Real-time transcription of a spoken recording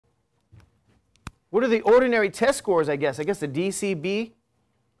What are the ordinary test scores, I guess? I guess the DCB,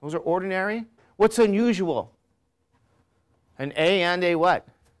 those are ordinary. What's unusual? An A and a what?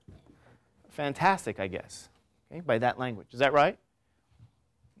 Fantastic, I guess, okay, by that language. Is that right?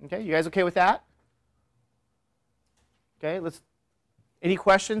 Okay, you guys okay with that? Okay, any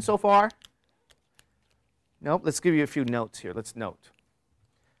questions so far? Nope, let's give you a few notes here. Let's note.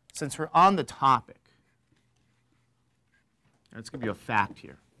 Since we're on the topic, let's give you a fact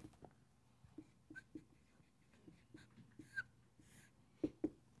here.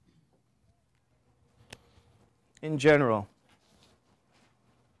 In general,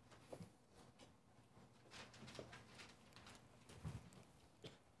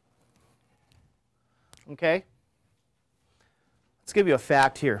 okay, let's give you a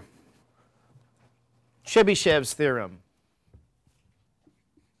fact here. Chebyshev's theorem.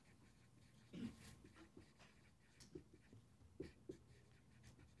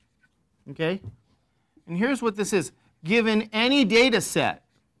 Okay, and here's what this is. Given any data set,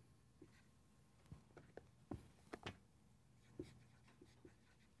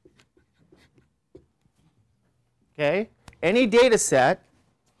 okay, any data set,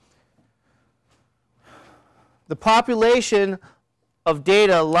 the population of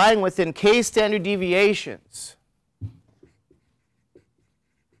data lying within k standard deviations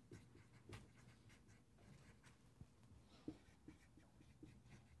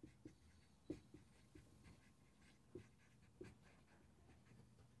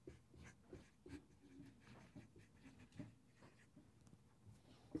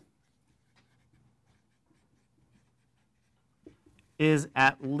is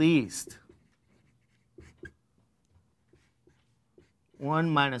at least 1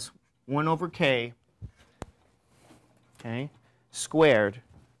 minus 1 over k, okay, squared,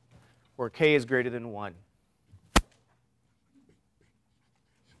 where k is greater than 1.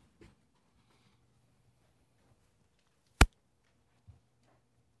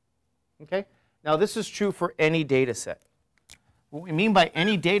 Okay? Now this is true for any data set. What we mean by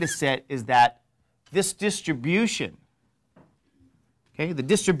any data set is that this distribution, okay, the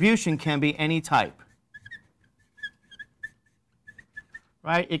distribution can be any type.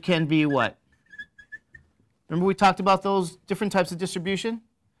 Right? It can be what? Remember we talked about those different types of distribution?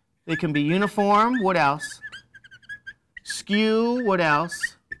 They can be uniform, what else? Skew, what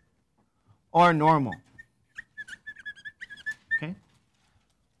else? Or normal. Okay?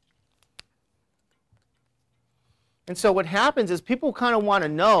 And so what happens is people kind of want to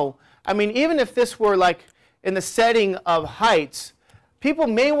know, I mean, even if this were like in the setting of heights, people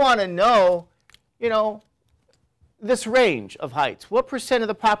may want to know, you know, this range of heights. What percent of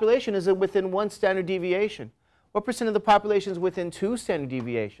the population is within 1 standard deviation? What percent of the population is within 2 standard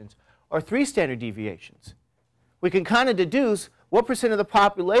deviations or 3 standard deviations? We can kind of deduce what percent of the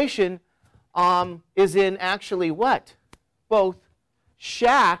population is in actually what? Both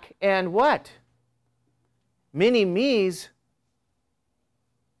shack and what? Mini-me's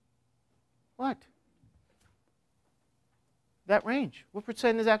what? That range. What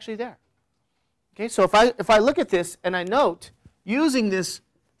percent is actually there? Okay, so if I look at this and I note, using this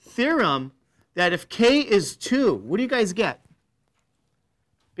theorem, that if k is 2, what do you guys get?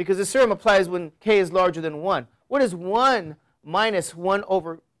 Because this theorem applies when k is larger than 1. What is 1 minus 1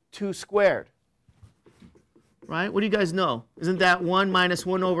 over 2 squared? Right? What do you guys know? Isn't that 1 minus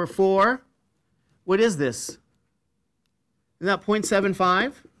 1 over 4? What is this? Isn't that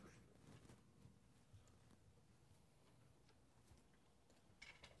 0.75?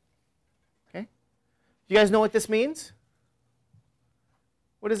 You guys know what this means?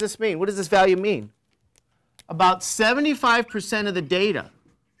 What does this mean? What does this value mean? About 75% of the data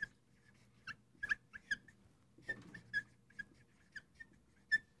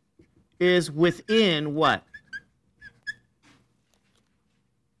is within what?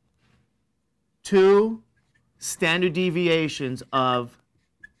 2 standard deviations of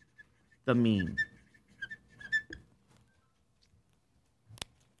the mean.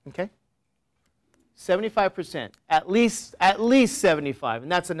 Okay? 75%, at least 75,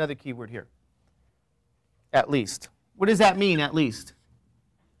 and that's another keyword here. At least. What does that mean, at least?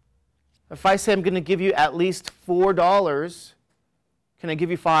 If I say I'm going to give you at least $4, can I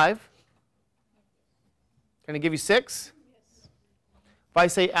give you 5? Can I give you 6? Yes. If I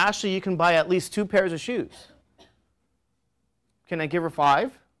say, Ashley, you can buy at least 2 pairs of shoes, can I give her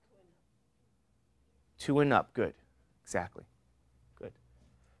 5? 2 and up, good, exactly.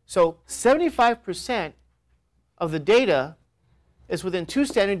 So 75% of the data is within 2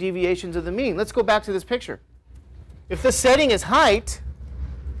 standard deviations of the mean. Let's go back to this picture. If the setting is height,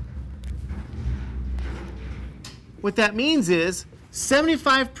 what that means is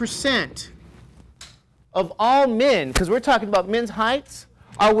 75% of all men, because we're talking about men's heights,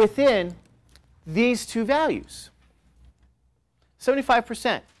 are within these two values.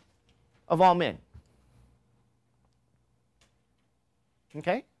 75% of all men.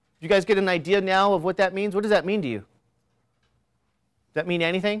 Okay? You guys get an idea now of what that means? What does that mean to you? Does that mean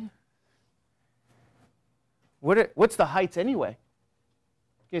anything? What's the heights anyway?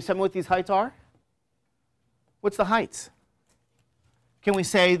 Can you tell me what these heights are? What's the heights? Can we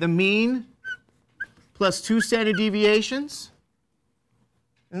say the mean plus 2 standard deviations?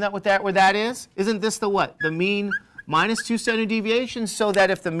 Isn't that what that is? Isn't this the what? The mean minus 2 standard deviations, so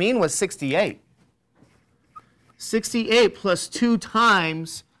that if the mean was 68, 68 plus 2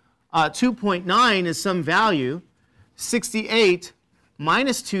 times 2.9 is some value. 68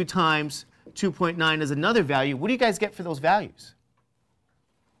 minus 2 times 2.9 is another value. What do you guys get for those values?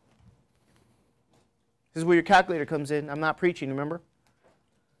 This is where your calculator comes in. I'm not preaching, remember?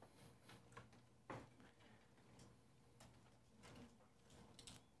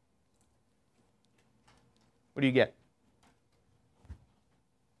 What do you get?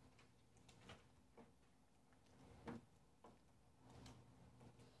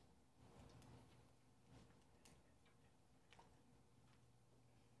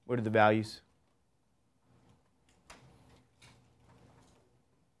 What are the values?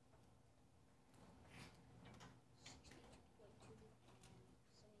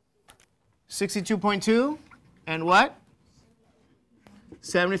 $62.2 and what?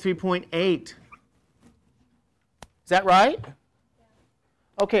 73.8. Is that right?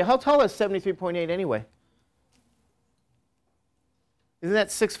 Okay, how tall is 73.8 anyway? Isn't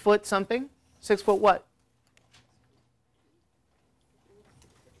that 6 foot something? 6 foot what?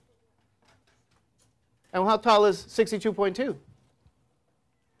 And how tall is 62.2?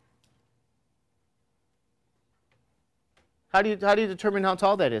 How do you determine how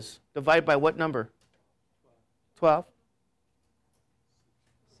tall that is? Divide by what number? 12.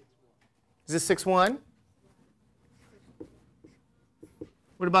 Is this 6'1"?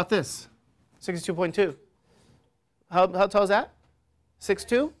 What about this? 62.2. How tall is that?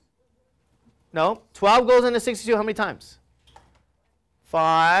 6'2"? No. 12 goes into 62 how many times?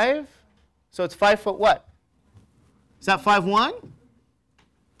 5. So it's 5 foot what? Is that 5'1"?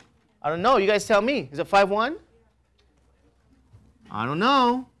 I don't know. You guys tell me. Is it 5'1"? I don't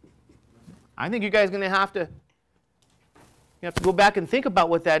know. I think you guys are going to have to go back and think about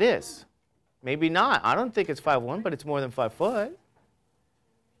what that is. Maybe not. I don't think it's 5'1", but it's more than 5 foot.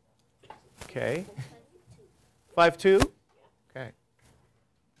 Okay. 5'2"? Okay.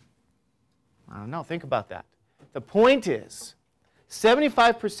 I don't know. Think about that. The point is,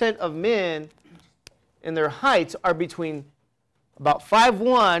 75% of men in their heights are between about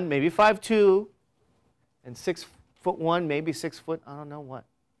 5'1", maybe 5'2", and 6'1", maybe 6 foot, I don't know what.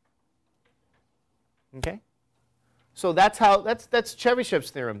 Okay? So that's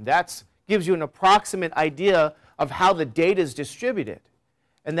Chebyshev's theorem. That gives you an approximate idea of how the data is distributed.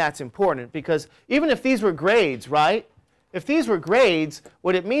 And that's important because even if these were grades, right? If these were grades,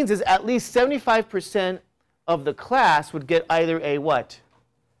 what it means is at least 75% of the class would get either a what?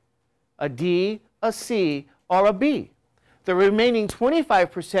 A D, a C, or a B. The remaining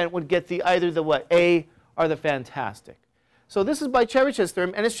 25% would get either the what? A or the fantastic. So this is by Chebyshev's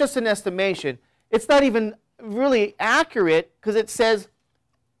theorem, and it's just an estimation. It's not even really accurate because it says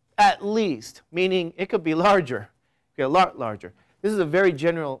at least, meaning it could be larger, a lot larger. This is a very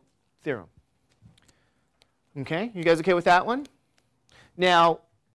general theorem. Okay, you guys okay with that one? Now,